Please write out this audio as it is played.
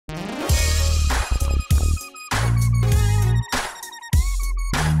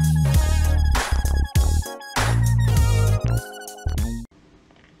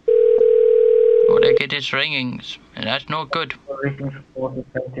continuous ringings, and that's not good. Rating support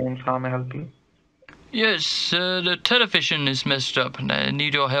with James. How may I help you? Yes, the television is messed up, and I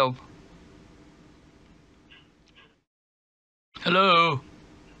need your help. Hello?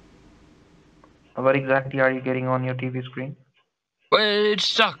 What exactly are you getting on your TV screen? Well, it's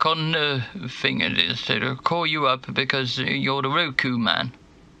stuck on the thing. It is. So call you up because you're the Roku man.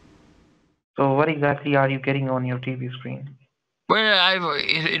 So what exactly are you getting on your TV screen? Well,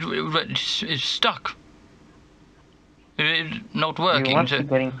 it's stuck. It's not working. You must be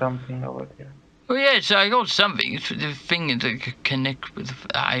getting something over there. Oh yes, I got something. It's the thing that connect with.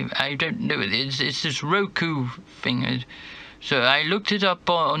 I don't know. It's this Roku thing. So I looked it up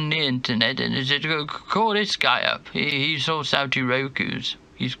on the internet, and it said, "Call this guy up. He sorts out your Rokus.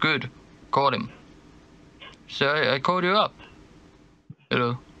 He's good. Call him." So I called you up.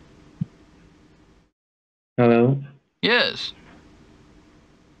 Hello. Hello. Yes.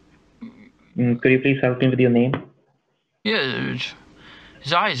 Could you please help me with your name? Yes.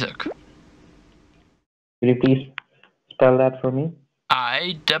 It's Isaac. Could you please spell that for me?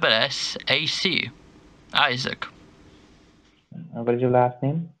 ISSAC. Isaac. What is your last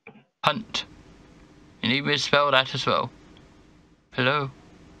name? Hunt. You need me to spell that as well. Hello.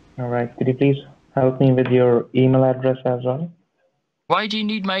 All right. Could you please help me with your email address as well? Why do you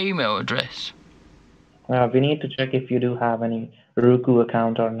need my email address? We need to check if you do have any Roku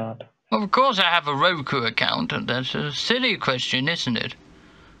account or not. Of course I have a Roku account, and that's a silly question, isn't it?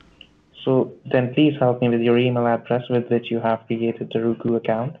 So then please help me with your email address with which you have created the Roku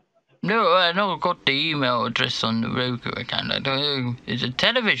account. No, I not got the email address on the Roku account. I don't know. It's a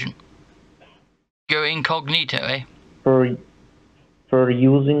television. Go incognito, eh? For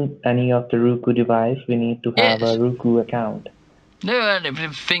using any of the Roku device, we need to have a Roku account. No, and the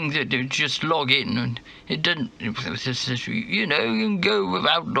thing that you just log in, and it doesn't. You know, you can go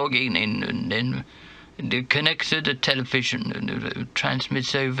without logging in, and then it connects to the television and it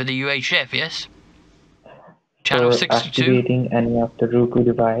transmits over the UHF. Yes. Channel 62. Activating any of the Roku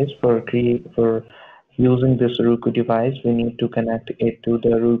device for using this Roku device, we need to connect it to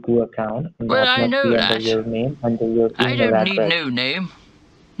the Roku account. And well, that I know be that. Under your name, under your email I don't address. need no name.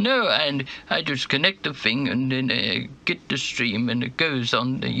 No, and I just connect the thing and then get the stream, and it goes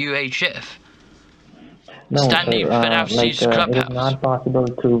on the UHF. No, Stanley Fedowski's Clubhouse. It is not possible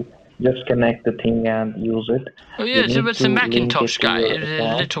to just connect the thing and use it. Oh yes, it was the Macintosh guy,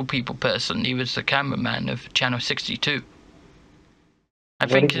 a little people person. He was the cameraman of Channel 62. I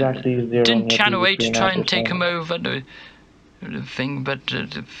think exactly is there didn't Channel 8 try and take him over the thing, but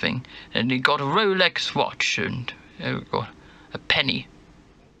the thing, and he got a Rolex watch and got a penny.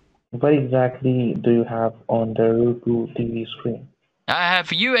 What exactly do you have on the Roku TV screen? I have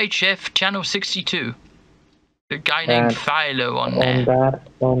UHF Channel 62. A guy named Philo on there.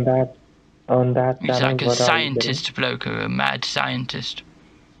 On that He's channel, like a scientist bloke, a mad scientist.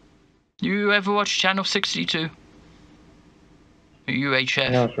 You ever watch Channel 62? UHF?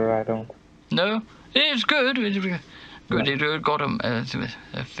 No, sir, I don't. No? It's good. It's good. It got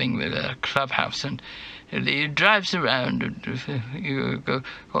a thing with a clubhouse, and it drives around, and you go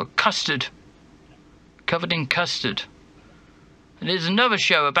custard, covered in custard. And there's another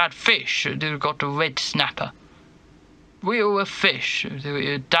show about fish. They've got a red snapper. Wheel of fish.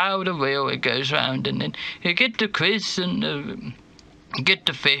 You dial the wheel, it goes round, and then you get the quiz and you get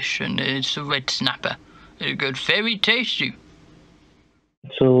the fish, and it's a red snapper. It's good, very tasty.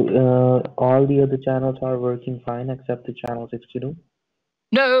 So all the other channels are working fine except the channel 62?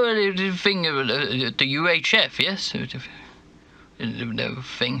 No, the thing, the UHF, yes. The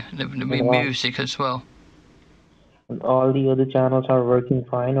thing, the music as well. All the other channels are working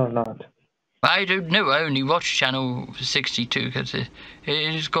fine or not? I don't know. I only watch Channel 62 because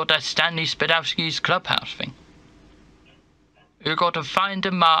it's got that Stanley Fedowski's Clubhouse thing. You've got to find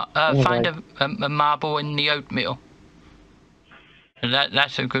a marble in the oatmeal.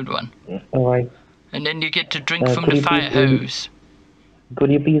 That's a good one. All right. And then you get to drink from the fire hose.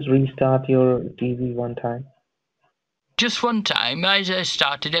 Could you please restart your TV one time? Just one time. I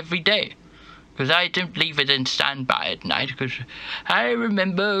start it every day. Because I don't leave it in standby at night, because I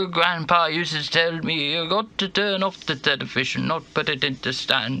remember Grandpa used to tell me you got to turn off the television, not put it into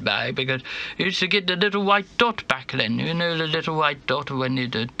standby, because you used to get the little white dot back then. You know, the little white dot when you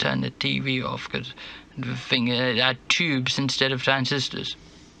turn the TV off, because the thing had tubes instead of transistors.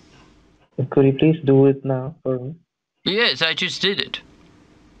 Could you please do it now for me? Yes, I just did it.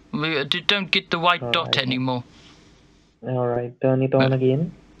 We don't get the white dot anymore. All right, turn it on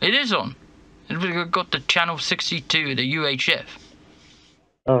again. It is on. We've got the Channel 62, the UHF.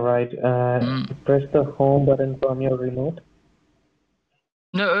 All right, press the home button from your remote.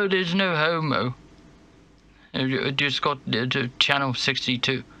 No, there's no homo. Just got the channel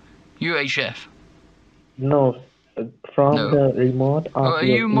 62. UHF. No, from No. the remote of Are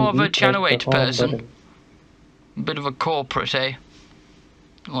your you more of TV, a channel press 8 the home person? button. Bit of a corporate, eh?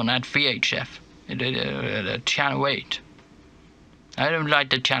 On that VHF. Channel 8. I don't like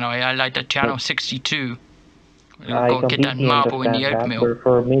the channel 8, I like the channel 62. I Go get that completely marble in the understand that, oatmeal. but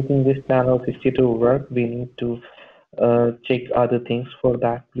for making this channel 62 work, we need to check other things. For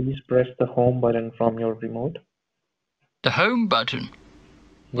that, please press the home button from your remote. The home button?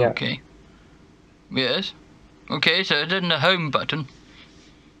 Yeah. Okay. Yes. Okay, so then the home button.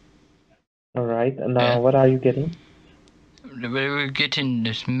 Alright, now what are you getting? We're getting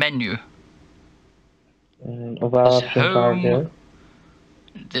this menu. What It's options are home, there?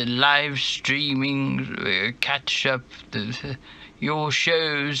 the live streaming, catch up, your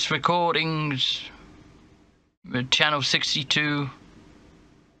shows, recordings, channel 62.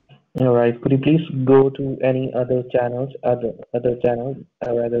 Alright, could you please go to any other channels, other channels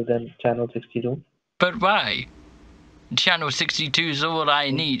rather than channel 62? But why? Channel 62 is all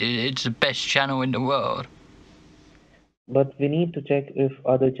I need. It's the best channel in the world. But we need to check if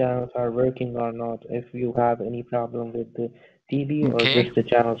other channels are working or not, if you have any problem with the TV or Okay. just the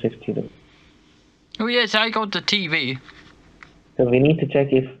channel 62. Oh yes, I got the TV. So we need to check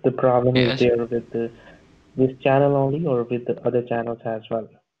if the problem is Yes. there with this channel only or with the other channels as well.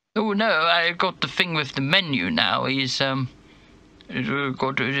 Oh no, I got the thing with the menu now. Is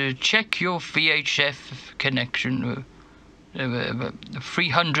got to check your VHF connection.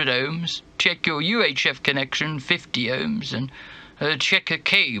 300 ohms. Check your UHF connection, 50 ohms, and check a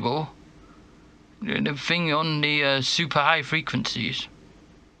cable. The thing on the super high frequencies.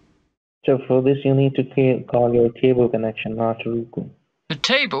 So for this, you need to call your cable connection, not Roku. The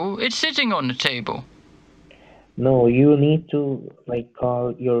table? It's sitting on the table. No, you need to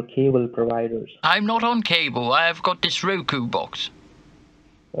call your cable providers. I'm not on cable. I've got this Roku box.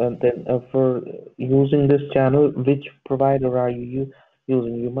 And then for using this channel, which provider are you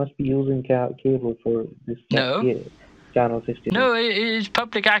using? You must be using cable for this channel 62. No, it is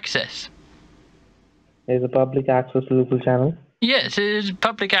public access. Is a public access local channel? Yes, it is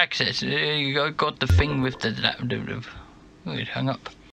public access. You got the thing with the... Oh, it hung up.